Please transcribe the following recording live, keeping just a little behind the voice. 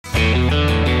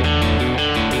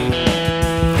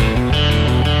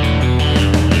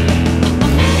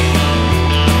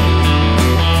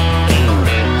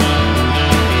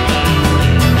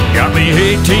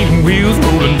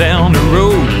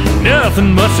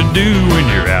to do when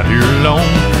you're out here alone.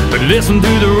 But listen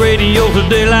to the radio till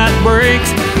daylight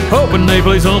breaks, hoping they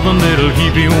play something that'll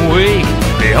keep you awake.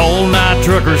 The all-night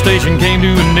trucker station came to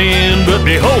an end, but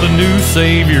behold, a new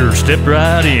savior stepped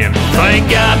right in. Thank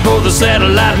God for the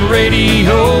satellite and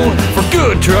radio. For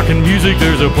good trucking music,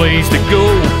 there's a place to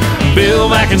go. Bill,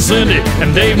 Mac, and Cindy,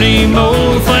 and Dave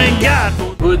Nemo. Thank God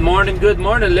for... Good morning,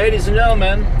 ladies and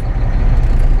gentlemen.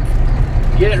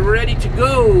 Get ready to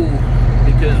go,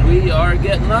 because we are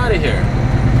getting out of here.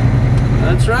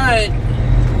 That's right.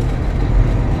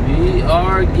 We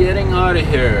are getting out of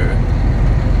here.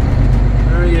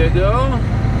 There you go.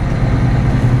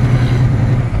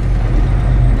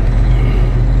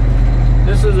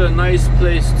 This is a nice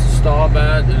place to stop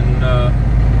at and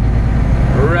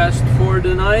rest for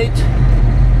the night.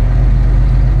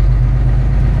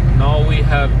 Now we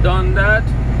have done that.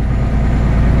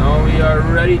 Now we are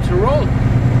ready to roll.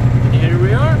 And here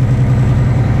we are.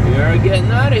 We are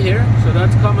getting out of here. So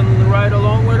that's coming right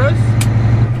along with us.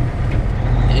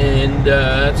 And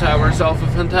let's have ourselves a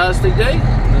fantastic day.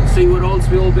 Let's see what else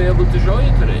we'll be able to show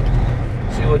you today.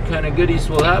 See what kind of goodies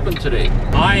will happen today.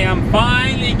 I am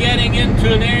finally getting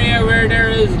into an area where there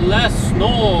is less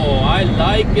snow. I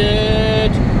like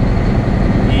it.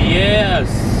 Yes.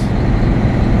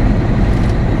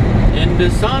 And the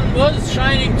sun was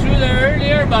shining through there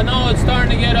earlier, but now it's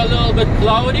starting to get a little bit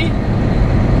cloudy.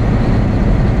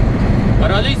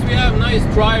 But at least we have nice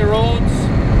dry roads.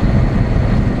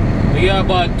 We got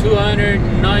about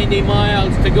 290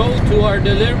 miles to go to our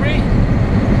delivery.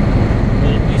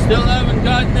 And we still haven't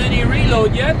gotten any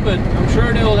reload yet, but I'm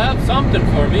sure they will have something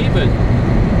for me. But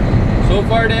so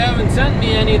far they haven't sent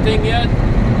me anything yet.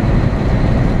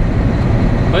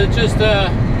 But it's just a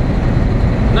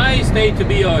nice day to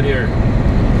be out here.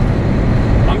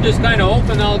 I'm just kind of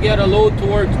hoping I'll get a load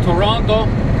towards Toronto.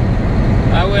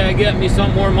 That way I get me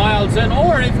some more miles in.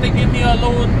 Or if they give me a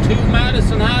load to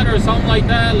Madison Hat or something like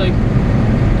that, like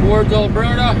towards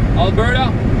Alberta, I'll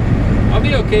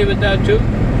be okay with that too.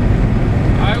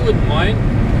 I wouldn't mind.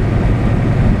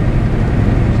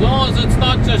 As long as it's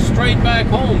not just straight back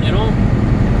home, you know.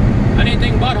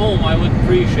 Anything but home I would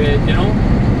appreciate, you know.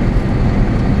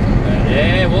 But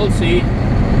yeah, we'll see.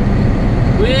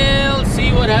 We'll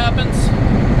see what happens.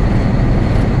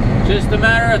 Just a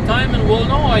matter of time and we'll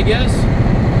know, I guess.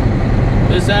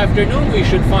 This afternoon we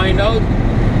should find out.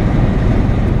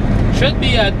 Should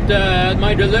be at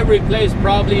my delivery place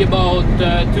probably about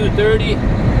 2:30,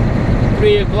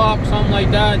 3 o'clock, something like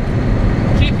that.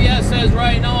 GPS says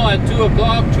right now at 2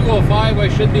 o'clock, 2:05 I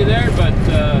should be there, but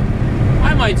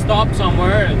I might stop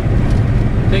somewhere and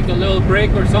take a little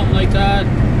break or something like that.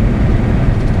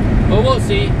 But we'll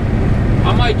see.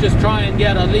 I might just try and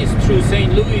get at least through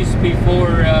St. Louis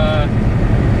before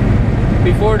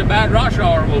the bad rush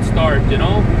hour will start, you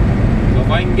know. So if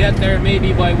I can get there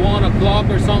maybe by 1 o'clock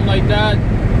or something like that,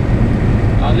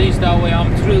 at least that way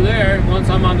I'm through there. Once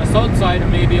I'm on the south side,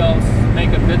 maybe I'll make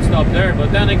a pit stop there.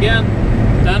 But then again,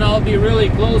 then I'll be really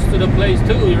close to the place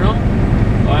too, you know.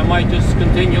 So I might just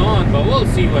continue on, but we'll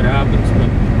see what happens. But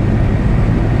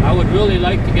I would really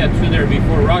like to get through there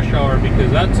before rush hour, because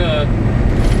that's a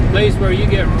place where you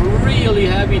get really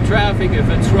heavy traffic if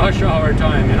it's rush hour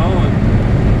time, you know. And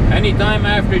anytime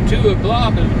after 2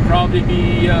 o'clock it would probably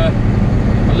be a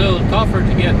little tougher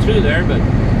to get through there, but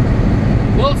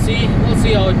we'll see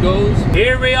how it goes.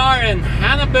 Here we are in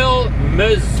Hannibal,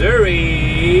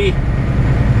 Missouri.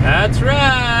 That's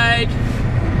right,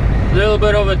 a little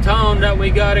bit of a town that we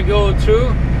got to go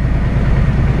through,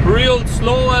 real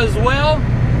slow as well.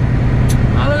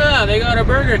 Oh, look at that, they got a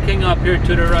Burger King up here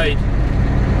to the right.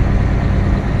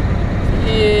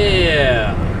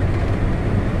 Yeah,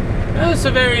 that's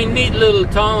a very neat little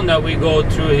town that we go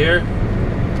through here.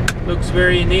 Looks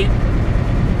very neat.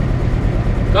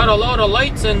 Got a lot of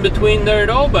lights in between there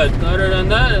though, but other than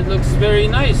that it looks very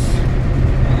nice.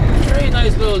 Very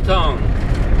nice little town.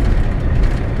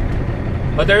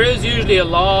 But there is usually a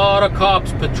lot of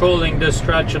cops patrolling this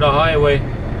stretch of the highway.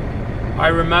 I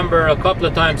remember a couple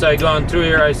of times I gone through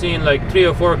here, I seen like 3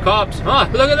 or 4 cops. Ah,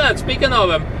 look at that, speaking of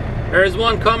them, there's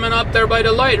one coming up there by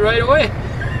the light right away.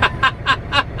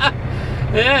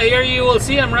 Yeah, here you will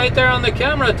see him right there on the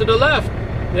camera to the left.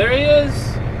 There he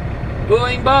is,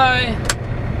 going by.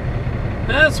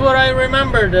 That's what I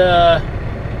remembered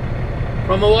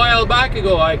from a while back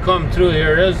ago. I come through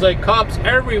here, there's like cops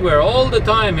everywhere all the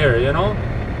time here, you know.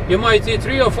 You might see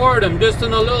 3 or 4 of them just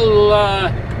in a little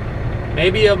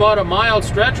maybe about a mile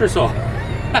stretch or so.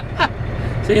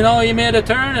 So you know, he made a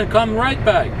turn and come right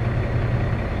back.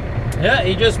 Yeah,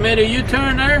 he just made a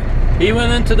U-turn there. He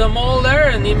went into the mall there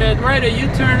and he made right a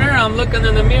U-turn there. I'm looking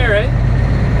in the mirror, eh?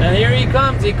 And here he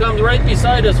comes right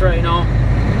beside us right now.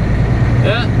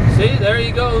 Yeah, see, there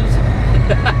he goes.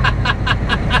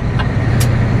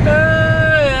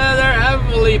 Yeah, they're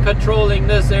heavily patrolling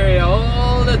this area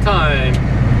all the time.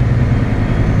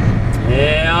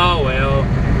 Yeah, well,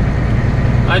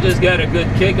 I just get a good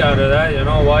kick out of that, you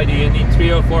know. Why do you need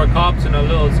 3 or 4 cops in a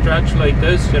little stretch like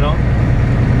this, you know?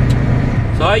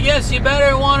 So I guess you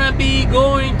better want to be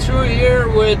going through here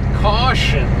with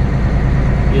caution.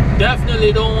 You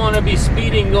definitely don't want to be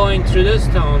speeding going through this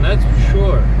town, that's for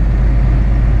sure.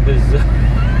 Because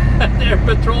they're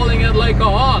patrolling it like a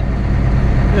hawk.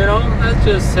 You know, that's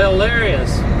just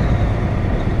hilarious.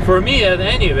 For me,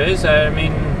 anyways, I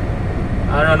mean,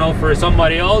 I don't know, for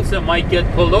somebody else that might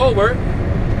get pulled over,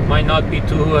 might not be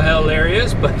too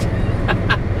hilarious, but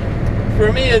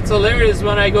for me it's hilarious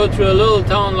when I go through a little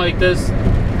town like this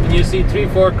and you see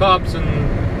 3-4 cops and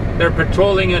they're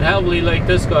patrolling it heavily like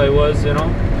this guy was, you know.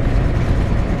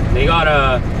 They got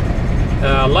a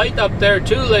light up there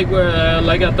too, like where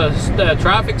like at the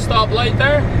traffic stop light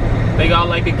there. They got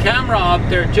like a camera up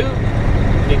there too.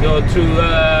 You go through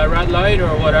a red light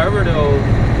or whatever, they'll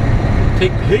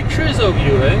take pictures of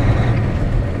you, eh?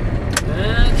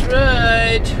 That's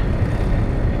right.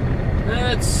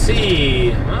 Let's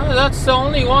see. Well, that's the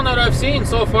only one that I've seen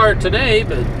so far today,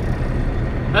 but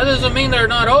that doesn't mean they're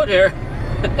not out here.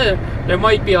 They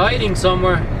might be hiding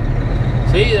somewhere.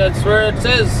 See, that's where it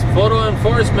says photo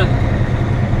enforcement.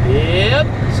 Yep.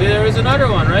 See, there is another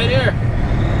one right here.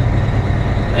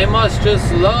 They must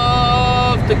just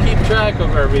love to keep track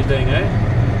of everything, eh?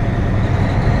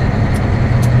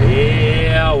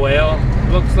 Yeah, well,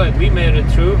 looks like we made it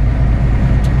through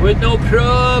with no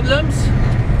problems.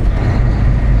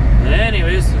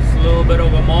 Anyways, it's a little bit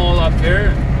of a mall up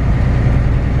here.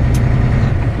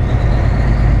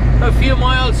 A few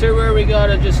miles here where we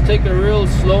gotta just take it real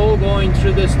slow going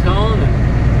through this town.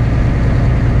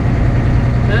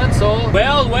 That's all.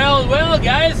 Well,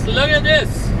 guys, look at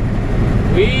this.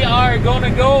 We are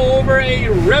gonna go over a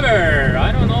river.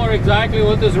 I don't know exactly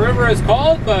what this river is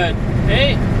called, but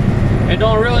hey, it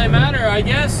don't really matter, I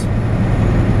guess.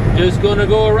 Just gonna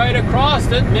go right across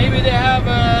it. Maybe they have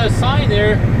a sign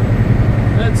there.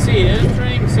 Let's see,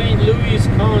 entering St. Louis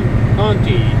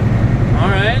County.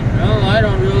 Alright, well, I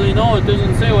don't really know. It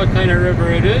doesn't say what kind of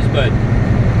river it is, but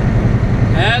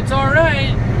that's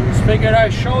alright. Just figured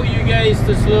I'd show you guys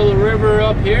this little river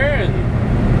up here and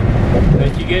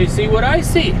let you guys see what I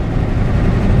see.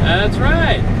 That's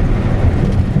right.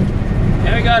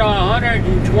 And we got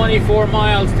 124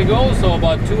 miles to go, so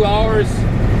about 2 hours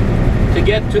to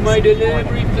get to my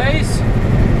delivery place.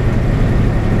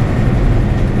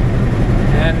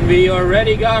 And we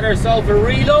already got ourselves a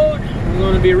reload. We're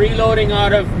going to be reloading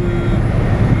out of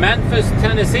Memphis,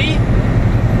 Tennessee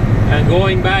and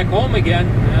going back home again.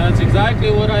 That's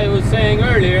exactly what I was saying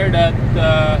earlier, that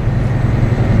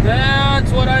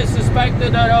that's what I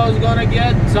suspected that I was going to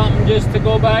get, something just to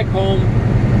go back home.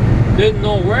 Didn't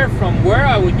know where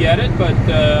I would get it, but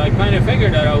I kind of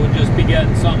figured that I would just be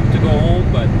getting something to go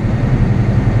home. But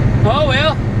oh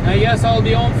well, I guess I'll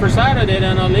be home for Saturday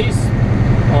then at least,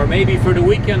 or maybe for the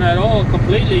weekend at all,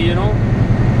 completely, you know.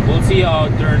 We'll see how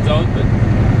it turns out. But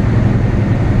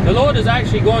the load is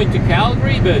actually going to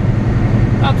Calgary, but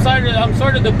I'm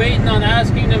sort of debating on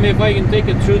asking them if I can take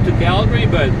it through to Calgary,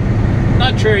 but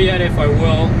not sure yet if I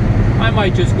will. I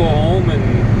might just go home and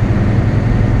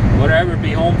whatever,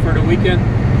 be home for the weekend.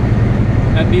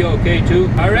 That'd be okay too.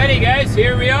 Alrighty guys,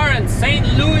 here we are in St.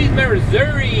 Louis,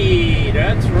 Missouri.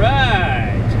 That's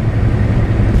right.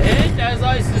 And as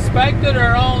I suspected,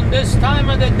 around this time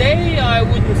of the day I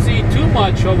wouldn't see too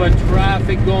much of a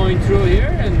traffic going through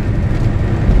here, and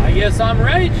I guess I'm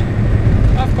right.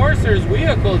 Of course there's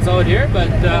vehicles out here, but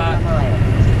it's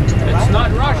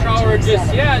not rush hour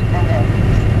just yet.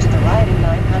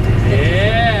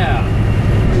 Yeah.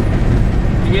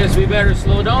 I guess we better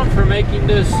slow down for making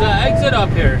this exit up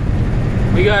here.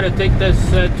 We gotta take this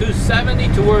 270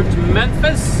 towards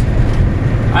Memphis.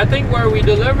 I think where we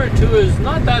delivered to is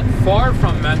not that far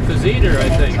from Memphis either, I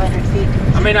think.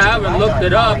 I mean, I haven't looked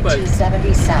it up, but I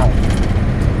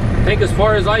think as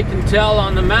far as I can tell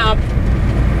on the map,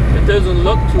 it doesn't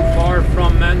look too far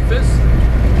from Memphis.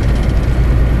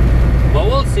 But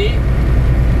we'll see.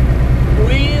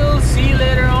 We'll see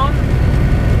later on.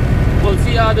 We'll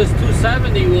see how this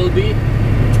 270 will be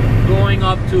going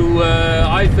up to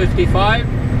I-55.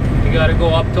 We got to go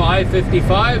up to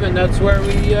I-55, and that's where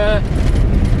we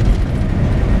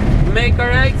make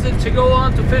our exit to go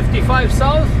on to 55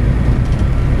 South.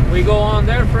 We go on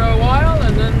there for a while,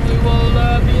 and then we will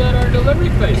be at our delivery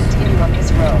place. Continue on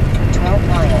this road, 12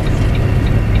 miles.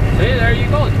 See, there you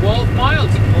go, 12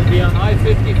 miles. We'll be on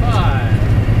I-55.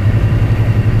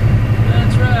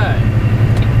 That's right.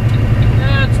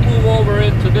 Let's move over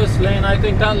into this lane. I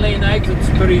think that lane exits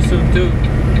pretty soon too.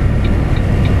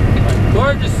 But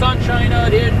gorgeous sunshine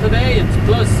out here today. It's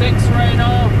 +6 right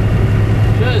now.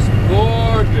 Just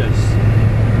gorgeous.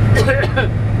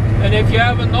 And if you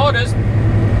haven't noticed,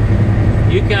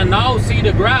 you can now see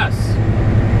the grass.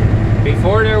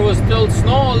 Before there was still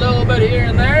snow a little bit here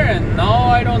and there, and now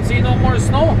I don't see no more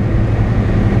snow.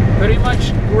 Pretty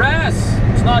much grass.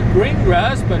 It's not green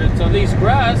grass, but it's at least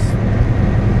grass.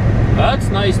 That's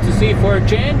nice to see for a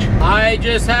change. I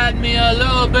just had me a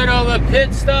little bit of a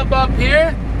pit stop up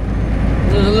here.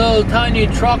 There's a little tiny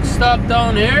truck stop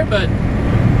down here, but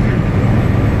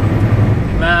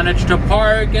managed to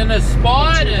park in a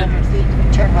spot, and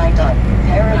turn right on.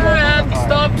 I hadn't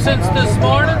stopped since this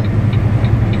morning.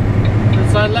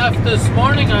 Since I left this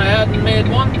morning, I hadn't made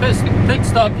one pit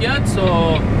stop yet,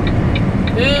 so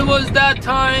it was that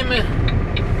time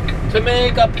to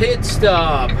make a pit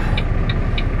stop.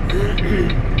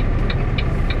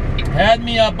 Had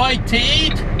me a bite to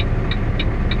eat.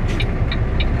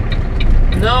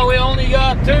 Now we only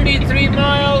got 33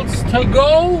 miles to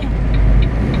go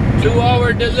to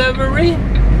our delivery.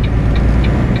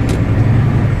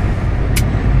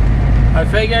 I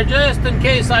figured just in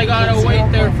case I gotta wait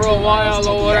there for a while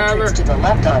or whatever, to the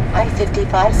left on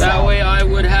I-55 that way I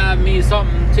would have me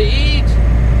something to eat.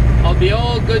 I'll be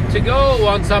all good to go.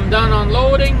 Once I'm done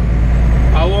unloading,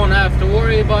 I won't have to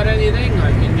worry about anything.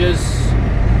 I can just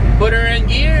put her in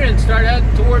gear and start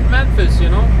heading toward Memphis, you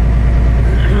know.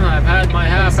 I've had my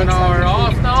half an hour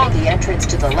off now. Take the entrance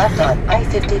to the left on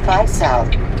I-55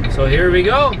 South. So here we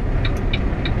go.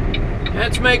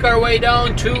 Let's make our way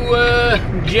down to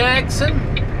Jackson.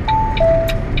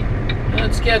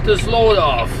 Let's get this load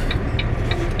off.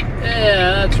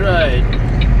 Yeah, that's right.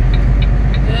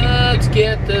 Let's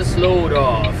get this load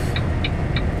off.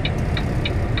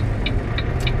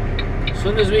 As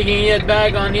soon as we can get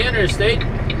back on the interstate,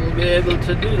 we'll be able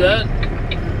to do that.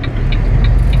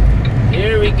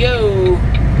 Here we go.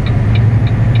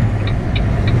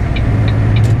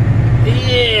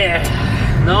 Yeah.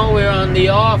 Now we're on the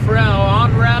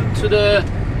on-ramp to the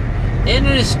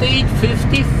Interstate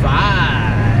 55.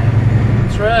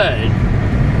 That's right.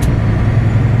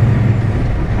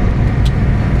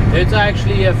 It's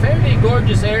actually a fairly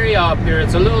gorgeous area up here.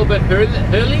 It's a little bit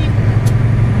hilly.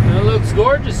 And it looks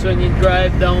gorgeous when you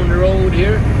drive down the road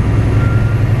here.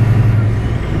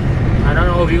 I don't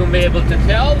know if you'll be able to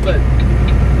tell, but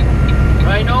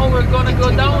right now we're going to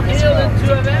go downhill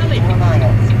into a valley.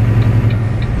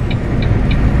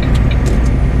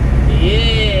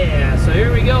 Yeah, so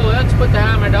here we go. Let's put the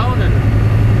hammer down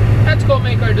and let's go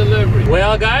make our delivery.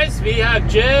 Well guys, we have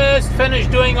just finished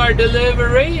doing our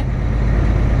delivery.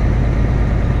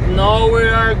 Now we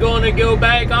are going to go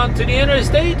back onto the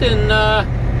interstate and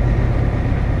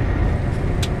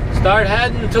start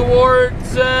heading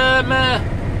towards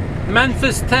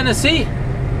Memphis, Tennessee.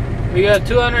 We got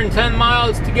 210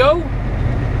 miles to go.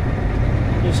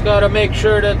 Just got to make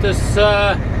sure that this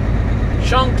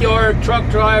junkyard truck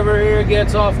driver here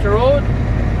gets off the road.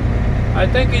 I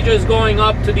think he's just going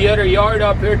up to the other yard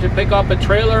up here to pick up a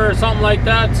trailer or something like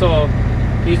that, so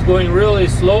he's going really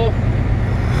slow.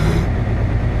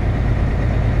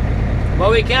 But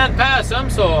we can't pass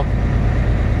him, so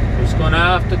just gonna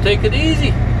have to take it easy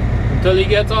until he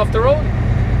gets off the road,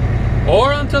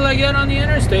 or until I get on the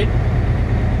interstate.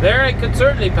 There I could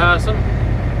certainly pass him.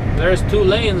 There's 2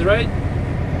 lanes, right?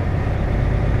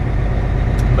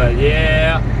 But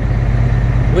yeah,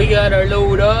 we got our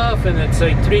load off and it's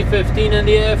like 3:15 in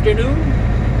the afternoon.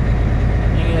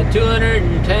 We got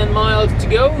 210 miles to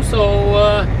go,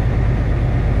 so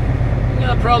we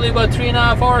got probably about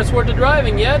 3.5 hours worth of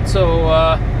driving yet. So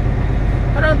I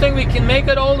don't think we can make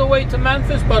it all the way to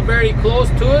Memphis, but very close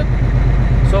to it.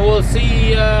 So we'll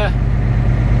see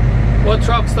what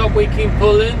truck stop we can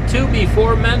pull into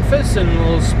before Memphis, and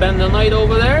we'll spend the night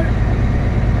over there.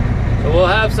 So we'll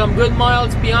have some good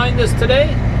miles behind us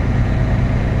today.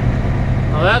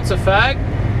 Well, that's a fact.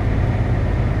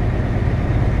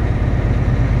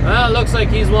 Well, it looks like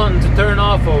he's wanting to turn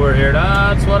off over here.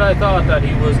 That's what I thought that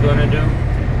he was going to do.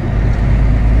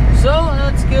 So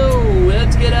let's go.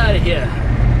 Let's get out of here.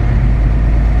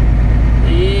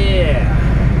 Yeah.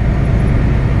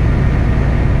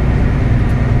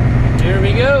 Here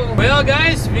we go. Well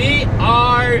guys, we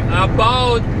are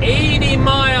about 80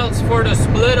 miles for the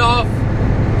split off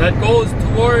that goes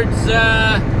towards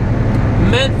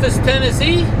Memphis,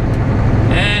 Tennessee.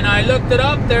 And I looked it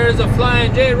up. There's a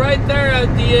Flying J right there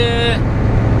at the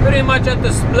pretty much at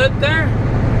the split there.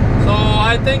 So So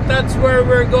I think that's where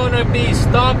we're gonna be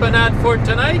stopping at for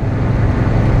tonight.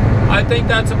 I think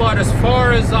that's about as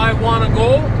far as I want to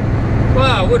go. Well,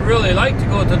 I would really like to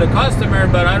go to the customer,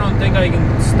 but I don't think I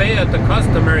can stay at the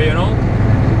customer, you know.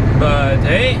 But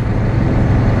hey,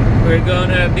 we're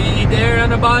gonna be there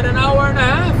in about an hour and a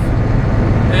half.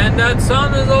 And that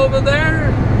sun is over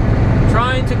there,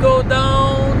 trying to go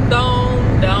down,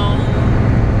 down, down.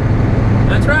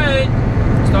 That's right,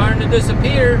 starting to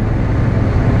disappear.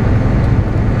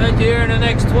 I bet you here in the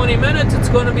next 20 minutes it's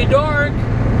gonna be dark.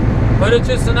 But it's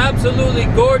just an absolutely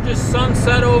gorgeous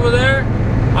sunset over there.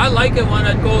 I like it when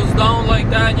it goes down like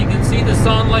that. You can see the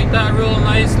sun like that real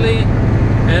nicely.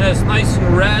 And it's nice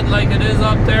and red like it is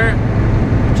up there.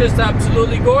 Just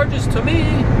absolutely gorgeous to me.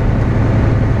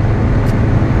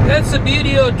 That's the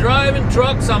beauty of driving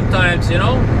trucks sometimes, you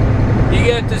know. You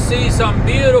get to see some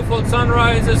beautiful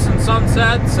sunrises and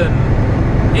sunsets,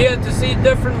 and you get to see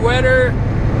different weather.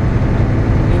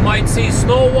 You might see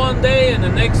snow one day, and the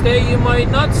next day you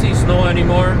might not see snow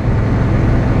anymore.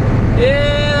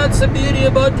 Yeah, that's the beauty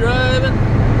about driving.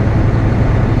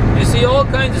 You see all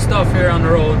kinds of stuff here on the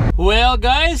road. Well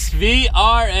guys, we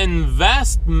are in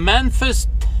West Memphis.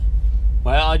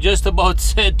 Well, I just about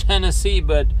said Tennessee,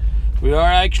 but we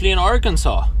are actually in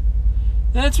Arkansas.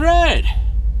 That's right.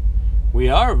 We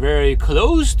are very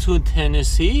close to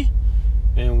Tennessee,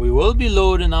 and we will be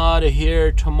loading out of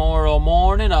here tomorrow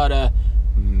morning out of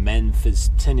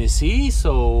Memphis, Tennessee.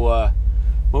 So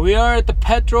but we are at the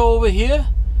Petro over here,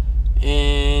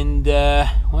 and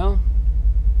well,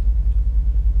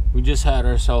 we just had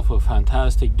ourselves a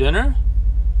fantastic dinner.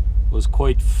 It was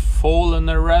quite full in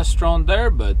the restaurant there,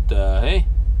 but hey,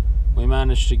 we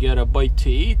managed to get a bite to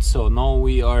eat. So now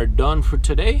we are done for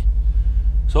today.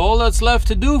 So all that's left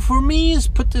to do for me is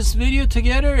put this video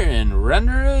together and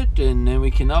render it, and then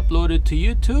we can upload it to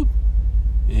YouTube,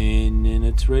 and then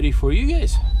it's ready for you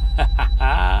guys.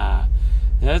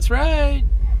 That's right.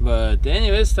 But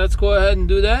anyways, let's go ahead and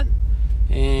do that,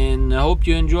 and I hope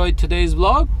you enjoyed today's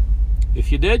vlog. If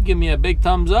you did, give me a big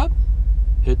thumbs up,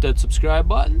 hit that subscribe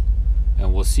button,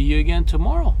 and we'll see you again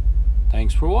tomorrow.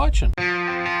 Thanks for watching.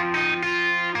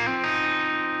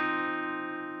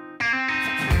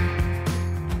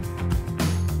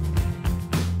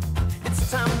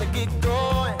 It's time to get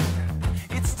going.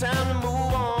 It's time to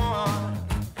move on.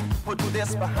 Put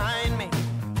this behind me.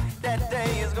 That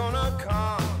day is gonna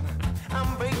come.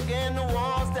 I'm breaking the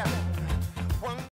walls down.